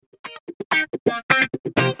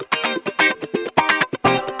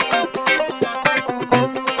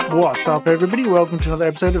What's up, everybody? Welcome to another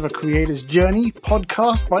episode of A Creator's Journey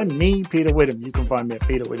podcast by me, Peter Whittam. You can find me at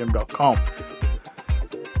peterwhittam.com.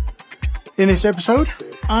 In this episode,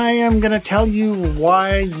 I am going to tell you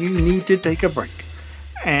why you need to take a break.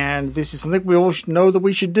 And this is something we all know that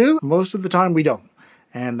we should do. Most of the time we don't.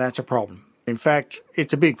 And that's a problem. In fact,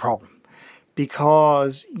 it's a big problem.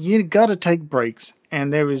 Because you got to take breaks,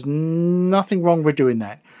 and there is nothing wrong with doing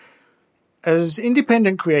that. As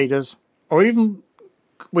independent creators, or even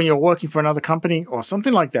when you're working for another company or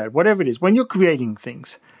something like that, whatever it is, when you're creating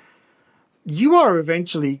things, you are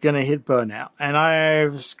eventually going to hit burnout.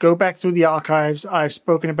 And go back through the archives. I've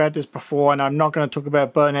spoken about this before, and I'm not going to talk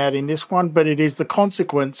about burnout in this one, but it is the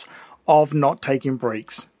consequence of not taking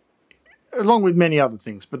breaks, along with many other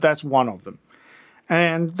things, but that's one of them.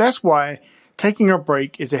 And that's why taking a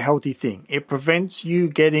break is a healthy thing. It prevents you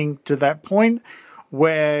getting to that point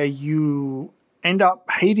where you end up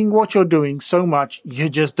hating what you're doing so much you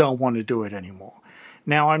just don't want to do it anymore.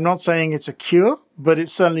 Now, I'm not saying it's a cure, but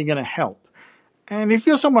it's certainly going to help. And if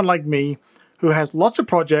you're someone like me who has lots of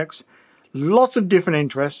projects, lots of different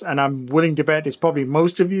interests, and I'm willing to bet it's probably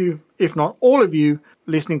most of you, if not all of you,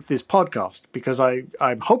 listening to this podcast, because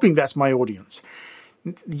I'm hoping that's my audience,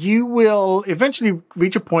 you will eventually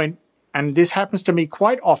reach a point, and this happens to me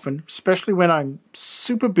quite often, especially when I'm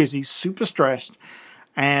super busy, super stressed.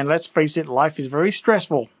 And let's face it, life is very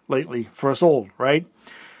stressful lately for us all, right?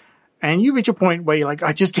 And you reach a point where you're like,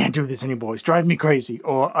 I just can't do this anymore. It's driving me crazy.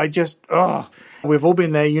 Or we've all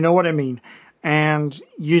been there. You know what I mean? And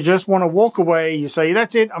you just want to walk away. You say,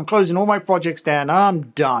 that's it. I'm closing all my projects down. I'm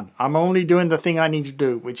done. I'm only doing the thing I need to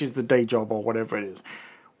do, which is the day job or whatever it is.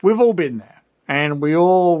 We've all been there. And we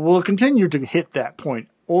all will continue to hit that point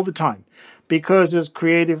all the time. Because as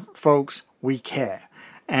creative folks, we care.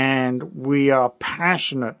 And we are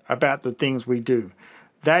passionate about the things we do.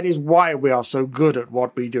 That is why we are so good at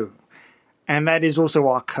what we do. And that is also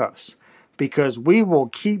our curse. Because we will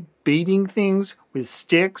keep beating things with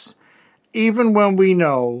sticks, even when we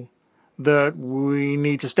know that we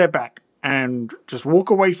need to step back and just walk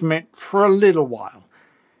away from it for a little while.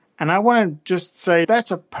 And I want to just say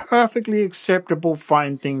that's a perfectly acceptable,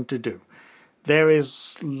 fine thing to do. There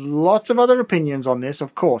is lots of other opinions on this,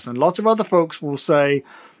 of course, and lots of other folks will say,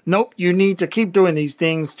 nope, you need to keep doing these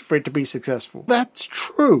things for it to be successful. That's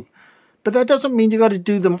true, but that doesn't mean you got to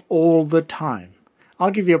do them all the time.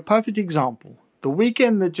 I'll give you a perfect example. The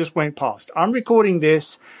weekend that just went past. I'm recording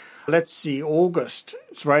this, let's see, August,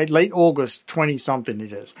 right? Late August, 20-something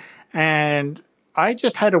it is. And I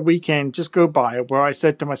just had a weekend just go by where I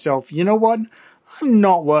said to myself, you know what? I'm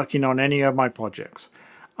not working on any of my projects.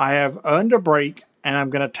 I have earned a break and I'm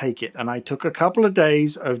going to take it. And I took a couple of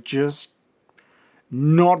days of just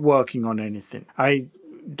not working on anything. I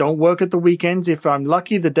don't work at the weekends. If I'm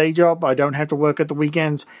lucky, the day job, I don't have to work at the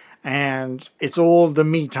weekends. And it's all the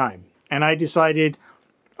me time. And I decided,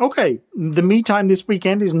 okay, the me time this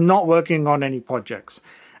weekend is not working on any projects.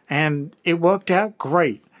 And it worked out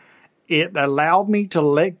great. It allowed me to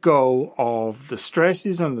let go of the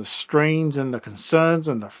stresses and the strains and the concerns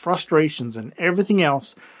and the frustrations and everything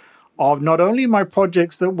else of not only my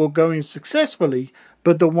projects that were going successfully,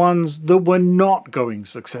 but the ones that were not going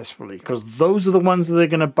successfully, because those are the ones that are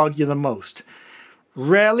going to bug you the most.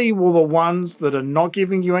 Rarely will the ones that are not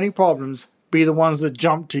giving you any problems be the ones that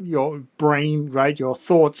jump to your brain, right, your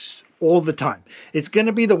thoughts all the time. It's going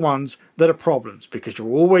to be the ones that are problems because you're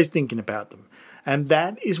always thinking about them. And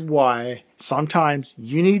that is why sometimes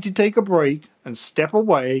you need to take a break and step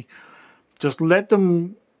away. Just let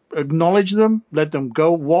them acknowledge them, let them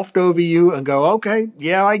go waft over you and go, okay,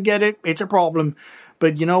 yeah, I get it. It's a problem.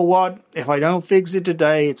 But you know what? If I don't fix it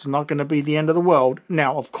today, it's not going to be the end of the world.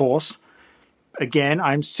 Now, of course, again,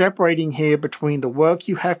 I'm separating here between the work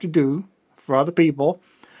you have to do for other people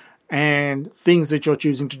and things that you're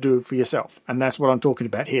choosing to do for yourself. And that's what I'm talking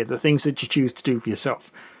about here, the things that you choose to do for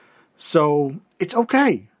yourself. So it's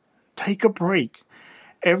okay. Take a break.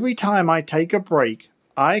 Every time I take a break,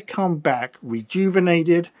 I come back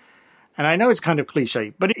rejuvenated. And I know it's kind of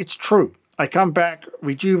cliche, but it's true. I come back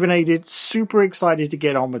rejuvenated, super excited to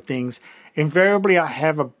get on with things. Invariably, I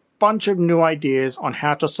have a bunch of new ideas on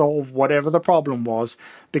how to solve whatever the problem was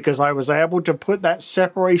because I was able to put that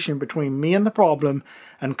separation between me and the problem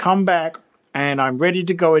and come back and I'm ready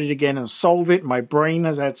to go at it again and solve it. My brain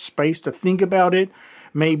has had space to think about it.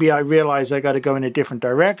 Maybe I realize I got to go in a different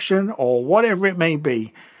direction or whatever it may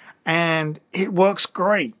be. And it works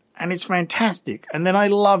great. And it's fantastic. And then I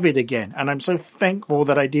love it again. And I'm so thankful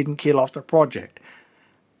that I didn't kill off the project.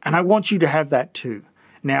 And I want you to have that too.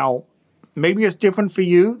 Now, maybe it's different for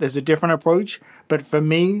you. There's a different approach. But for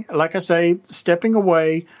me, like I say, stepping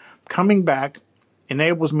away, coming back,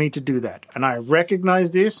 enables me to do that. And I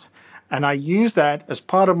recognize this, and I use that as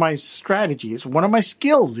part of my strategy. It's one of my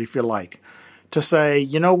skills, if you like, to say,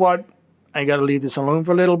 you know what, I got to leave this alone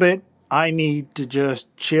for a little bit. I need to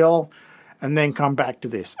just chill and then come back to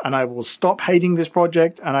this. And I will stop hating this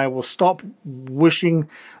project, and I will stop wishing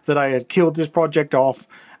that I had killed this project off,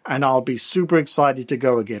 and I'll be super excited to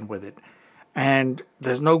go again with it. And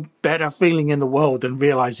there's no better feeling in the world than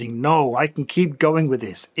realizing, no, I can keep going with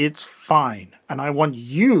this. It's fine. And I want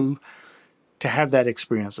you to have that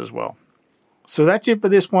experience as well. So that's it for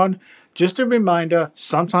this one. Just a reminder,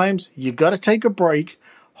 sometimes you got to take a break.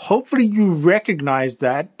 Hopefully you recognize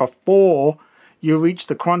that before you reach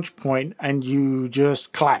the crunch point and you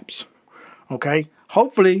just collapse. Okay?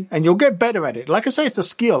 Hopefully, and you'll get better at it. Like I say, it's a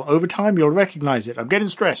skill. Over time, you'll recognize it. I'm getting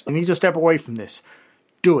stressed. I need to step away from this.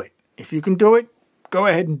 Do it. If you can do it, go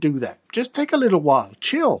ahead and do that. Just take a little while.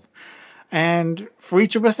 Chill. And for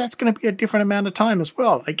each of us, that's going to be a different amount of time as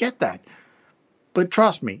well. I get that. But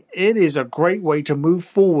trust me, it is a great way to move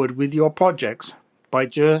forward with your projects by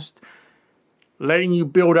just letting you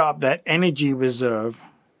build up that energy reserve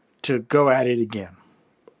to go at it again.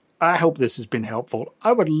 I hope this has been helpful.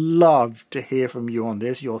 I would love to hear from you on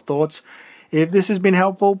this, your thoughts. If this has been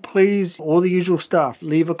helpful, please, all the usual stuff,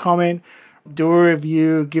 leave a comment, do a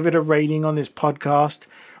review, give it a rating on this podcast.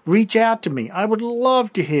 Reach out to me. I would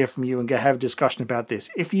love to hear from you and have a discussion about this.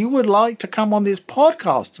 If you would like to come on this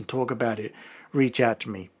podcast and talk about it, reach out to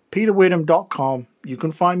me. peterwhittam.com. You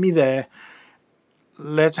can find me there.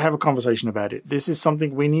 Let's have a conversation about it. This is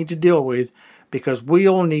something we need to deal with because we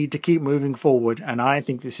all need to keep moving forward, and I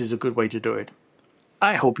think this is a good way to do it.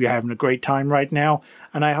 I hope you're having a great time right now,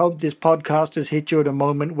 and I hope this podcast has hit you at a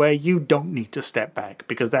moment where you don't need to step back,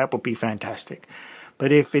 because that would be fantastic.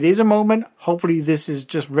 But if it is a moment, hopefully this is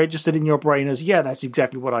just registered in your brain as, yeah, that's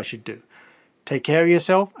exactly what I should do. Take care of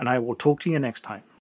yourself, and I will talk to you next time.